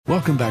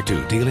Welcome back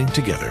to Dealing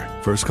Together.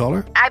 First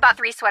caller? I bought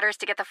 3 sweaters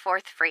to get the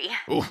 4th free.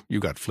 Oh, you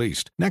got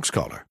fleeced. Next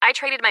caller? I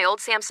traded my old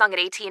Samsung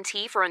at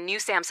AT&T for a new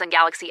Samsung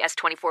Galaxy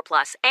S24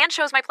 Plus and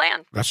chose my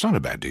plan. That's not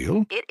a bad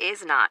deal. It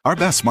is not. Our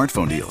best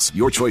smartphone deals.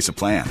 Your choice of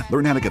plan.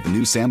 Learn how to get the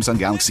new Samsung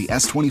Galaxy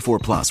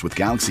S24 Plus with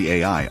Galaxy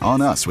AI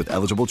on us with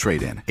eligible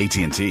trade-in.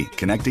 AT&T.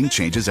 Connecting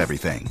changes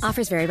everything.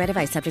 Offers vary by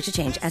device. Subject to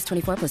change.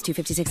 S24 plus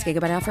 256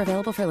 gigabyte offer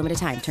available for a limited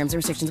time. Terms and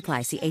restrictions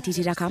apply. See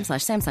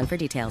att.com/Samsung for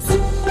details.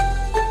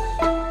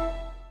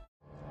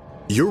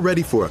 You're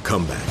ready for a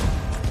comeback.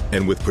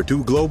 And with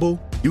Purdue Global,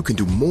 you can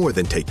do more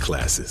than take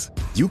classes.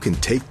 You can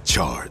take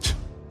charge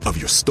of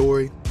your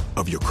story,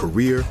 of your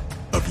career,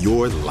 of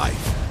your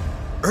life.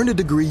 Earn a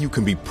degree you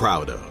can be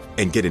proud of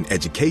and get an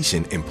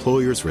education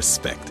employers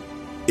respect.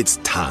 It's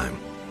time,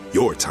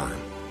 your time,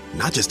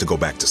 not just to go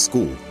back to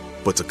school,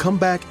 but to come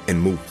back and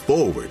move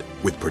forward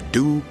with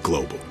Purdue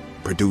Global,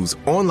 Purdue's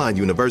online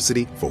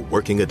university for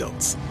working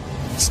adults.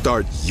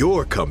 Start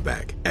your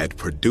comeback at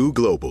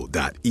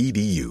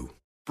purdueglobal.edu.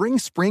 Bring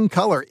spring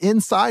color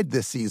inside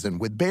this season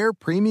with Behr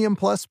Premium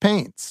Plus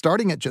paint,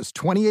 starting at just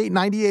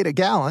 $28.98 a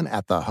gallon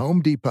at the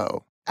Home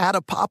Depot. Add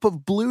a pop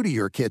of blue to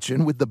your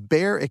kitchen with the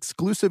Behr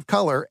exclusive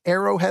color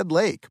Arrowhead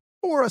Lake,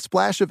 or a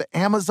splash of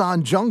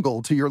Amazon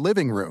Jungle to your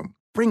living room.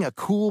 Bring a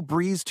cool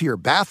breeze to your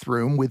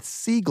bathroom with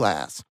Sea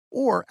Glass,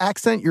 or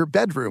accent your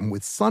bedroom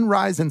with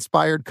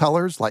sunrise-inspired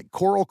colors like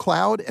Coral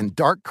Cloud and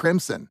Dark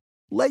Crimson.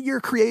 Let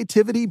your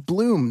creativity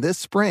bloom this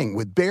spring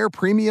with Behr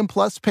Premium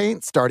Plus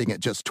paint starting at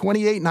just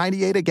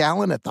 $28.98 a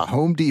gallon at the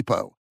Home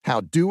Depot.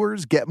 How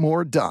doers get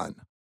more done.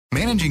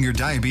 Managing your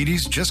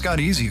diabetes just got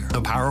easier.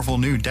 The powerful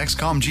new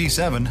Dexcom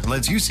G7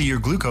 lets you see your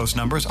glucose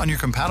numbers on your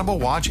compatible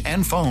watch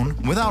and phone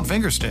without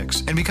finger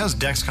sticks. And because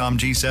Dexcom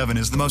G7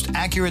 is the most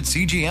accurate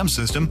CGM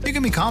system, you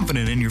can be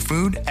confident in your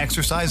food,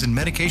 exercise, and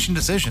medication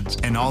decisions.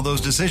 And all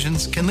those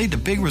decisions can lead to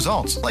big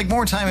results, like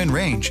more time in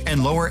range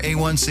and lower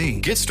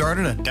A1C. Get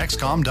started at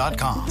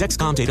Dexcom.com.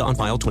 Dexcom data on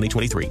file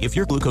 2023. If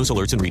your glucose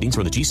alerts and readings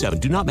from the G7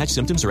 do not match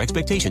symptoms or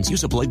expectations,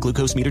 use a blood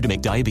glucose meter to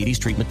make diabetes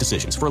treatment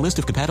decisions. For a list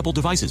of compatible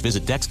devices,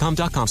 visit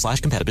Dexcom.com/compatibility.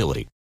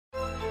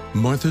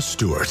 Martha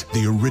Stewart,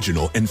 the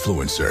original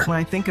influencer. When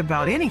I think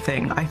about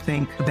anything, I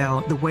think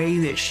about the way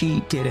that she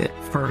did it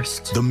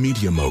first. The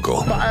media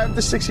mogul. 5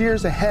 to 6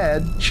 years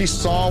ahead, she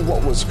saw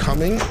what was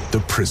coming.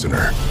 The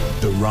prisoner.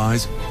 The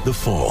rise, the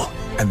fall,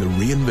 and the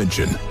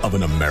reinvention of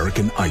an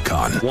American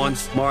icon.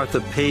 Once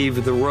Martha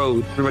paved the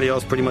road, everybody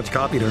else pretty much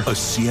copied her. A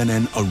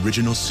CNN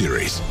original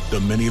series, The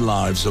Many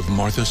Lives of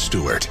Martha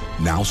Stewart,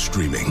 now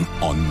streaming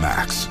on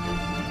Max.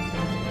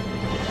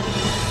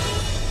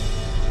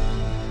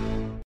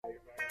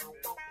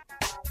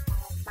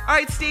 All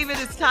right, Stephen,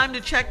 it's time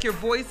to check your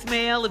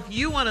voicemail. If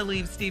you want to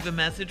leave Steve a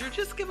message or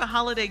just give a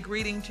holiday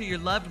greeting to your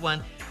loved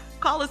one,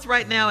 call us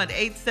right now at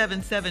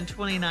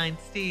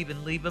 877-29-STEVE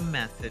and leave a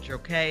message,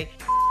 okay?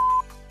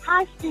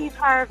 Hi, Steve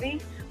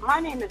Harvey. My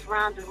name is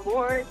Rhonda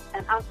Morris,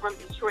 and I'm from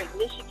Detroit,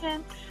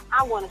 Michigan.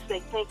 I want to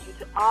say thank you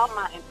to all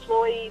my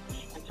employees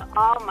and to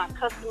all my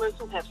customers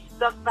who have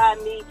stuck by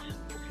me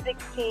for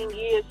 16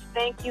 years.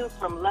 Thank you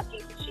from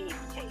Lucky's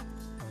Cheesecake.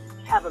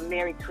 Have a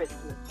Merry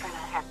Christmas and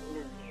a Happy New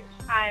Year.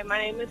 Hi, my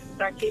name is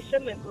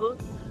Sarkeisha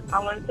Nichols. I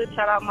wanted to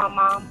shout out my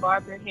mom,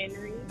 Barbara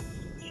Henry.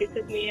 She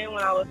took me in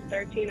when I was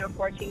 13 or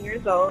 14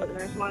 years old, and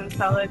I just want to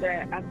tell her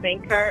that I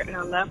thank her and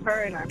I love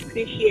her and I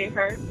appreciate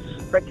her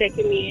for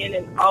taking me in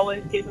and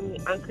always giving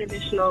me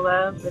unconditional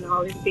love and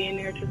always being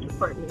there to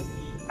support me.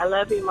 I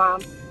love you,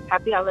 Mom.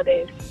 Happy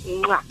holidays.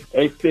 Mwah.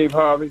 Hey, Steve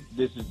Harvey.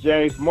 This is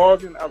James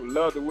Morgan. I would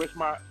love to wish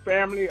my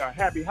family a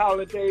happy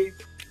holidays,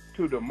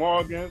 to the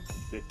Morgans,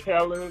 the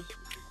Tellers,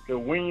 the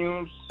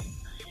Williams,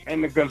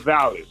 and the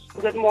Gonzalez.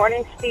 Good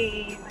morning,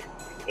 Steve,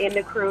 and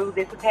the crew.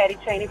 This is Patty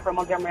Cheney from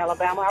Montgomery,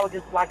 Alabama. I would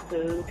just like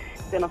to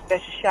send a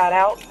special shout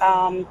out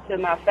to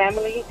my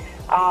family,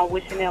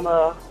 wishing them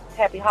a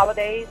happy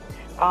holidays.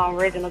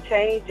 Reginald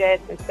Cheney,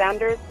 Jackson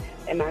Sanders,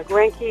 and my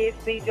grandkids,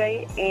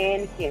 CJ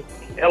and Kenzie.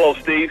 Hello,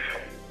 Steve.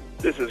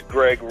 This is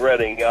Greg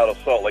Redding out of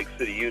Salt Lake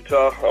City,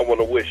 Utah. I want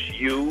to wish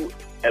you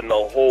and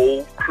the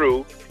whole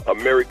crew a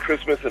Merry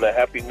Christmas and a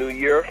Happy New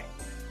Year.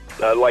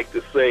 I'd like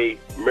to say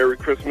Merry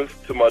Christmas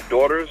to my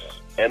daughters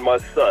and my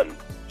son,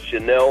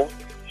 Chanel,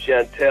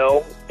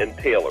 Chantel, and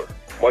Taylor.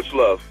 Much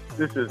love.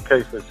 This is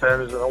Casey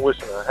Sanders, and I'm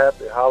wishing a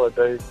happy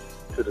holiday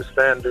to the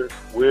Sanders,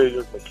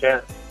 Williams,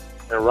 McCants,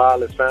 and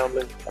Riley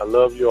family. I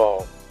love you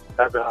all.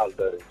 Happy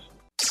holidays.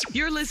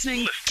 You're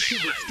listening to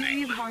the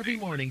Steve Harvey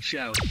Morning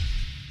Show.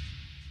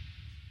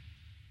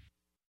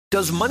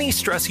 Does money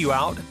stress you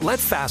out? Let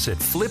Facet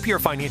flip your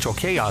financial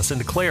chaos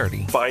into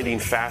clarity. Finding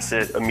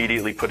Facet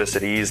immediately put us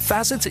at ease.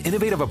 Facet's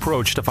innovative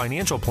approach to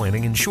financial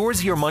planning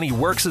ensures your money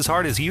works as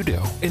hard as you do,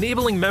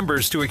 enabling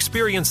members to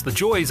experience the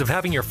joys of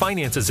having your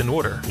finances in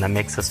order. And that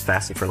makes us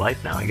Facet for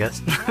life now, I guess.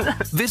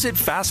 Visit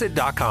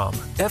Facet.com,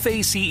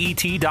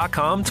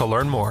 FACET.com to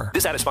learn more.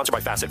 This ad is sponsored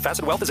by Facet.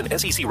 Facet Wealth is an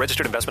SEC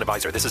registered investment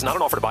advisor. This is not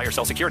an offer to buy or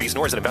sell securities,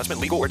 nor is it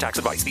investment, legal, or tax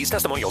advice. These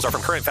testimonials are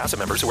from current Facet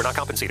members who are not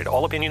compensated.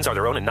 All opinions are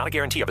their own and not a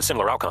guarantee of a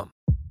similar outcome.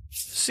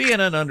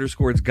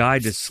 CNN_'s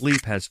Guide to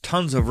Sleep has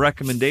tons of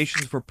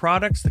recommendations for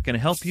products that can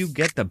help you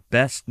get the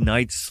best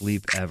night's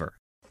sleep ever.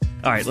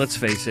 All right, let's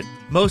face it,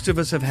 most of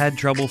us have had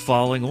trouble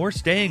falling or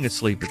staying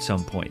asleep at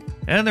some point,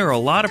 and there are a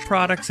lot of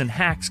products and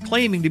hacks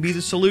claiming to be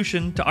the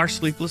solution to our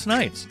sleepless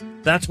nights.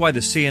 That's why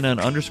the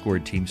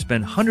CNN_ team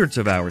spend hundreds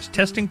of hours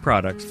testing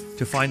products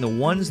to find the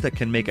ones that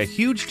can make a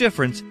huge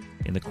difference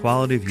in the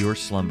quality of your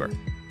slumber.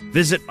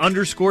 Visit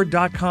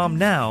underscore.com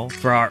now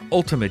for our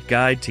ultimate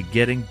guide to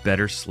getting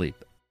better sleep.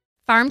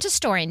 Farm to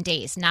store in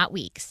days, not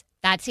weeks.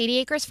 That's 80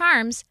 Acres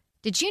Farms.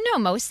 Did you know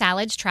most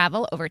salads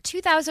travel over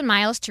 2,000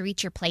 miles to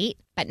reach your plate?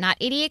 But not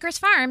 80 Acres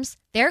Farms.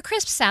 Their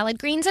crisp salad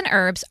greens and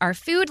herbs are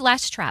food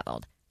less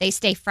traveled. They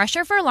stay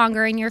fresher for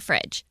longer in your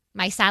fridge.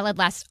 My salad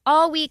lasts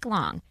all week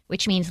long,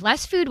 which means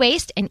less food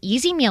waste and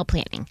easy meal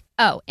planning.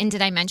 Oh, and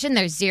did I mention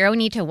there's zero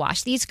need to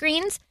wash these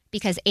greens?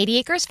 Because 80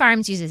 Acres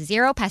Farms uses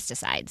zero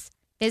pesticides.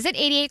 Visit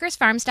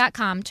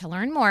 80acresfarms.com to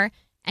learn more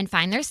and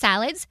find their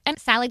salads and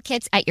salad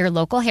kits at your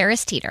local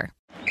Harris Teeter.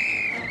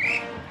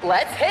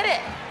 Let's hit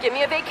it. Give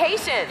me a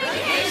vacation.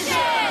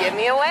 Give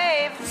me a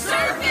wave.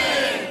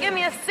 Surfing. Give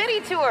me a city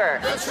tour.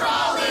 The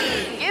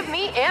trolley. Give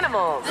me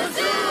animals. The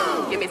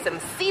zoo. Give me some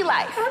sea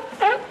life.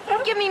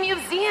 Give me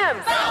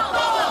museums.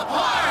 Balboa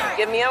Park.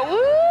 Give me a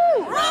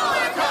woo.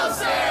 Roller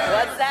coaster.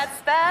 What's that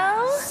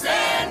spell?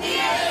 San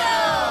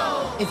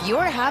Diego. If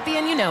you're happy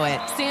and you know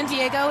it, San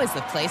Diego is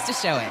the place to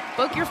show it.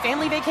 Book your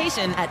family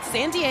vacation at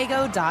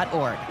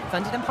sandiego.org.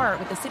 Funded in part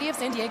with the City of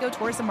San Diego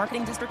Tourism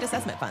Marketing District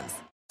Assessment Funds.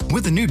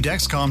 With the new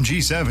Dexcom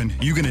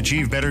G7, you can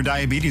achieve better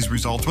diabetes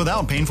results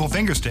without painful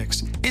finger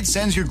sticks. It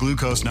sends your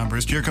glucose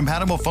numbers to your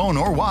compatible phone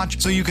or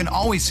watch so you can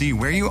always see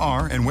where you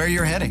are and where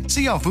you're heading.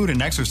 See how food and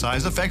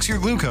exercise affects your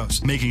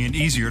glucose, making it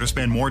easier to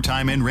spend more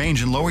time in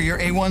range and lower your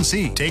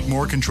A1C. Take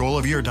more control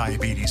of your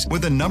diabetes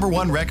with the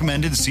 #1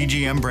 recommended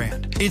CGM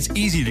brand. It's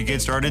easy to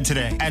get started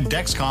today at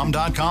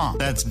Dexcom.com.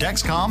 That's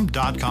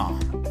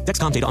Dexcom.com.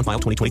 Dexcom data on file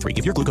 2023.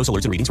 If your glucose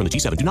alerts and readings from the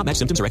G7 do not match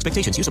symptoms or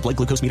expectations, use a blood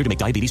glucose meter to make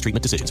diabetes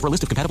treatment decisions. For a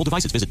list of compatible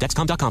devices, visit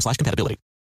Dexcom.com/compatibility.